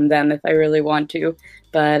grab one from them if I really want to.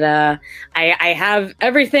 But I have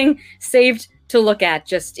everything saved to look at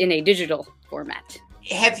just in a digital format.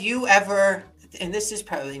 Have you ever, and this is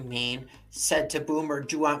probably mean, said to Boomer,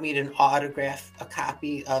 do you want me to autograph a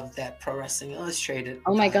copy of that Pro Wrestling Illustrated?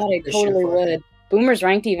 Oh my God, I totally would. Boomer's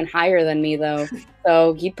ranked even higher than me, though.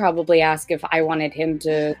 So he'd probably ask if I wanted him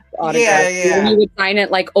to autograph. Yeah. He would sign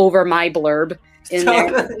it over my blurb in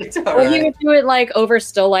there. Totally. Or he would do it over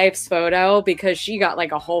Still Life's photo because she got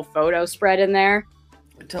a whole photo spread in there.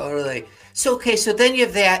 Totally. So then you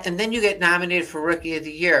have that, and then you get nominated for Rookie of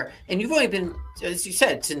the Year. And you've only been, as you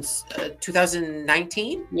said, since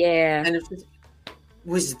 2019? Yeah. And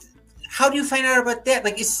how do you find out about that?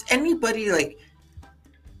 Is anybody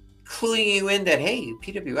cluing you in that, hey,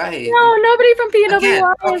 PWI? No, nobody from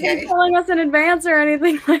PWI is telling us in advance or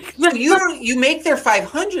anything like that. So you make their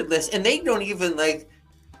 500 list, and they don't even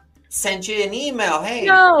send you an email. Hey,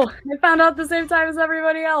 no, I found out the same time as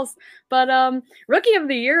everybody else. But Rookie of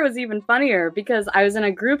the Year was even funnier because I was in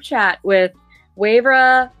a group chat with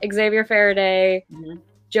Wavera, Xavier Faraday,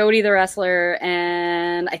 Jody the wrestler,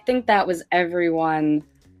 and I think that was everyone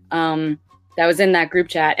that was in that group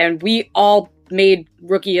chat. And we all made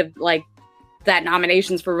rookie of like that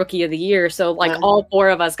nominations for rookie of the year. So like all 4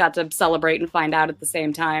 of us got to celebrate and find out at the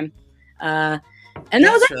same time. And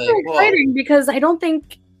that was actually really exciting because I don't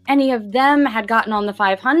think any of them had gotten on the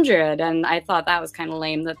 500. And I thought that was kind of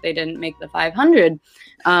lame that they didn't make the 500.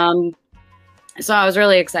 So I was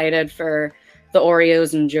really excited for the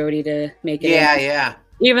Oreos and Jody to make it. Yeah.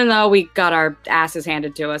 Even though we got our asses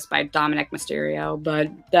handed to us by Dominic Mysterio, but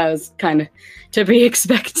that was kind of to be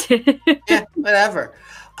expected. Yeah, whatever.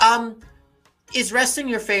 Is wrestling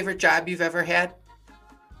your favorite job you've ever had?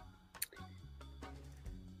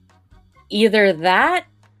 Either that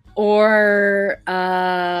or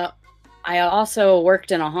I also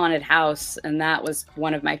worked in a haunted house, and that was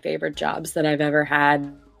one of my favorite jobs that I've ever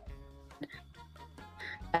had.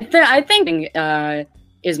 I think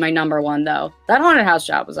is my number one, though. That haunted house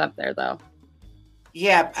job was up there, though.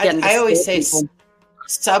 Yeah, I always say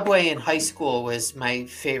Subway in high school was my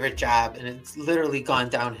favorite job, and it's literally gone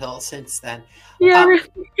downhill since then. Yeah.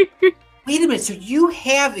 Wait a minute. So you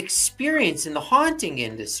have experience in the haunting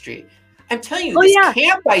industry. I'm telling you, this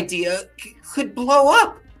camp idea could blow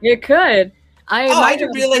up. It could. I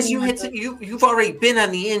didn't realize you've already been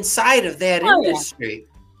on the inside of that industry. Yeah.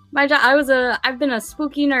 My job. I've been a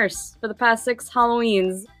spooky nurse for the past 6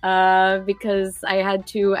 Halloweens because I had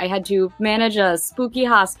to manage a spooky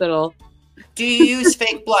hospital. Do you use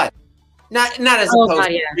fake blood? Not as opposed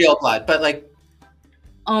to real blood, but like.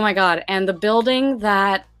 Oh my God! And the building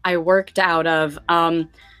that I worked out of,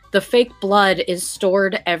 the fake blood is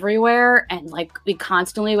stored everywhere, and like we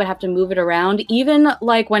constantly would have to move it around, even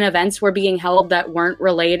like when events were being held that weren't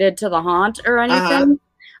related to the haunt or anything.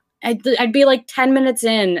 I'd be like 10 minutes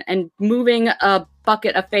in and moving a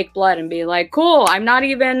bucket of fake blood and be like, cool, I'm not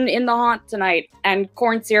even in the haunt tonight. And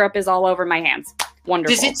corn syrup is all over my hands.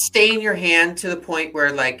 Wonderful. Does it stain your hand to the point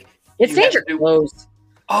where like... It stains your clothes.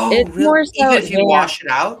 Oh, it's really? More so, even if you wash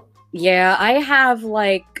it out? Yeah, I have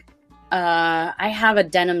like... I have a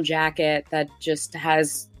denim jacket that just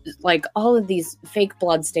has like all of these fake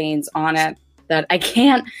blood stains on it that I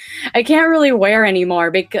can't really wear anymore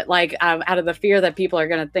because like out of the fear that people are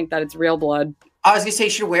going to think that it's real blood. I was going to say you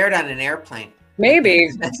should wear it on an airplane. Maybe.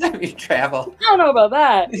 Next time you travel. I don't know about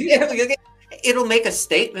that. It'll make a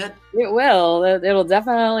statement. It will. It'll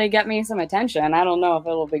definitely get me some attention. I don't know if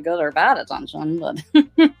it'll be good or bad attention, but.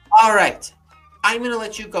 All right. I'm going to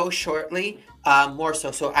let you go shortly, more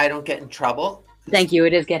so I don't get in trouble. Thank you.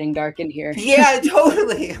 It is getting dark in here. Yeah,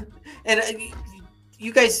 totally. And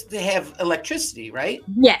you guys have electricity, right?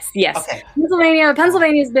 Yes. Okay.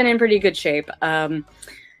 Pennsylvania's been in pretty good shape.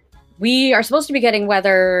 We are supposed to be getting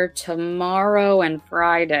weather tomorrow and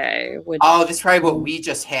Friday. That's probably what we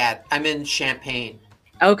just had. I'm in Champaign.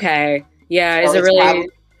 Okay. Yeah. Is it really?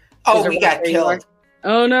 We got killed.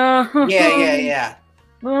 Oh no. Yeah.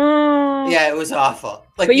 Oh. Yeah, it was awful.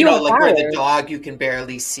 Like, but like where the dog you can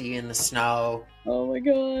barely see in the snow. Oh my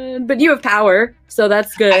God. But you have power, so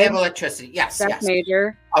that's good. I have electricity. Yes. That's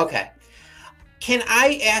major. Okay. Can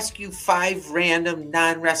I ask you 5 random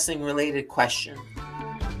non-wrestling related questions?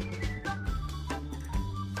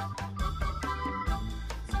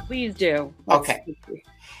 Please do. Okay.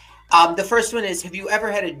 The first one is, have you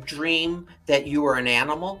ever had a dream that you were an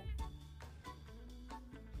animal?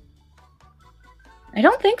 I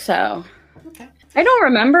don't think so. Okay. I don't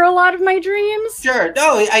remember a lot of my dreams. Sure.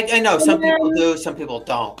 No, I know. Some people do, some people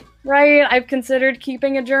don't. Right. I've considered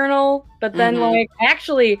keeping a journal, but then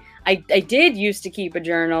I did used to keep a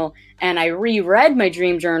journal, and I reread my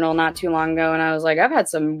dream journal not too long ago, and I was like, I've had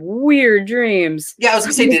some weird dreams. Yeah, I was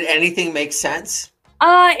going to say, did anything make sense?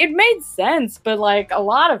 It made sense, but like a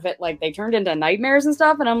lot of it, like they turned into nightmares and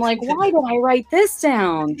stuff, and I'm like, why did I write this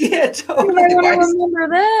down? Yeah, totally. I want to remember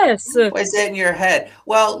this. Why is that in your head?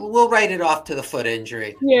 Well, we'll write it off to the foot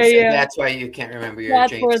injury. Yeah. That's why you can't remember your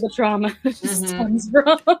dreams. That's where the trauma stems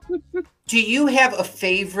from. Do you have a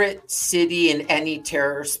favorite city in any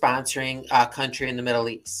terror sponsoring country in the Middle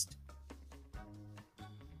East?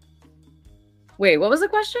 Wait, what was the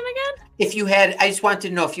question again? I just wanted to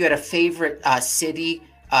know if you had a favorite city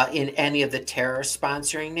in any of the terror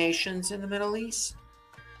sponsoring nations in the Middle East.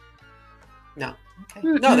 No. Okay.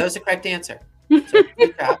 Mm-hmm. No, that was the correct answer. So,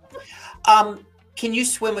 good job. Can you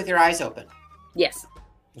swim with your eyes open? Yes.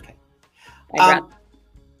 Okay.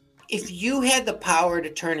 If you had the power to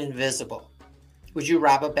turn invisible, would you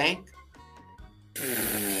rob a bank?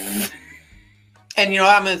 And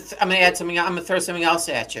I'm gonna add something. I'm gonna throw something else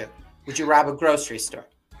at you. Would you rob a grocery store?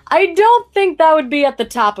 I don't think that would be at the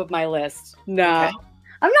top of my list. No.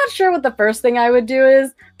 I'm not sure what the first thing I would do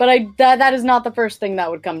is, but that is not the first thing that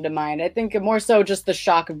would come to mind. I think more so just the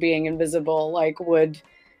shock of being invisible, like, would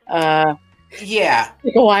Yeah.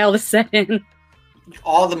 take a while to set in.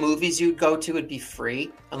 All the movies you'd go to would be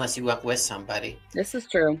free unless you went with somebody. This is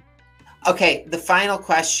true. Okay, the final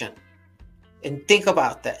question. And think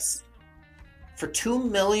about this. For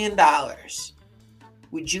 $2 million,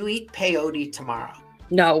 would you eat peyote tomorrow?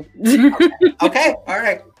 No. Okay, all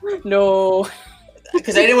right. No.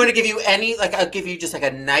 Because I didn't want to give you any, like, I'll give you just like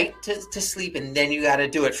a night to sleep, and then you got to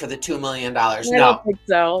do it for the $2 million. I don't think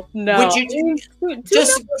so. No. Would you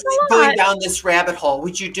just going down this rabbit hole?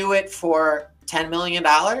 Would you do it for $10 million?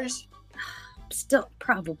 Still,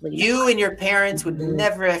 probably. You and your parents would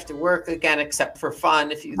never have to work again except for fun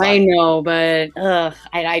if you. I know, but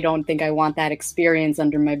I don't think I want that experience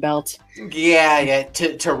under my belt. Yeah,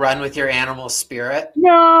 to run with your animal spirit.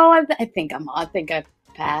 No, I think I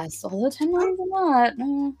pass. Although 10 million's a lot.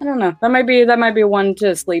 I don't know. That might be one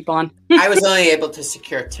to sleep on. I was only able to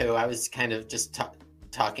secure 2. I was kind of just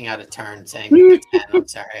talking out of turn, saying 10. I'm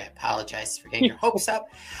sorry. I apologize for getting your hopes up.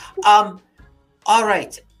 All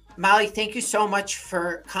right. Molly, thank you so much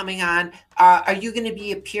for coming on. Are you going to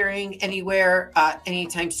be appearing anywhere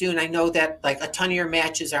anytime soon? I know that like a ton of your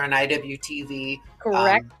matches are on IWTV.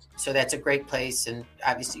 Correct. So that's a great place, and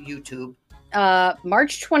obviously YouTube.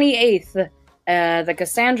 March 28th, the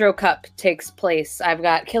Cassandro Cup takes place. I've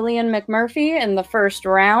got Killian McMurphy in the first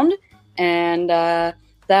round, and that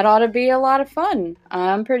ought to be a lot of fun.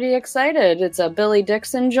 I'm pretty excited. It's a Billy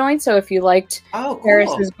Dixon joint, so if you liked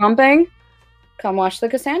Paris's Bumping, come watch the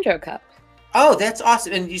Cassandro Cup. Oh, that's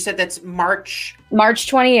awesome. And you said that's March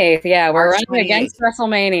 28th. Yeah, we're running 28th. Against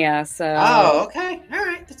WrestleMania. So. Oh, okay. All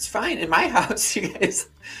right. That's fine. In my house, you guys,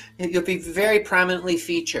 you'll be very prominently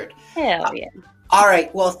featured. Hell yeah. All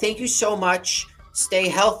right. Well, thank you so much. Stay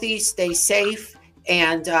healthy, stay safe,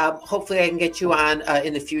 and hopefully I can get you on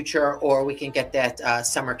in the future, or we can get that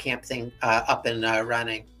summer camp thing up and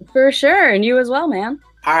running. For sure. And you as well, man.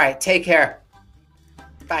 All right. Take care.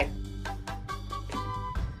 Bye.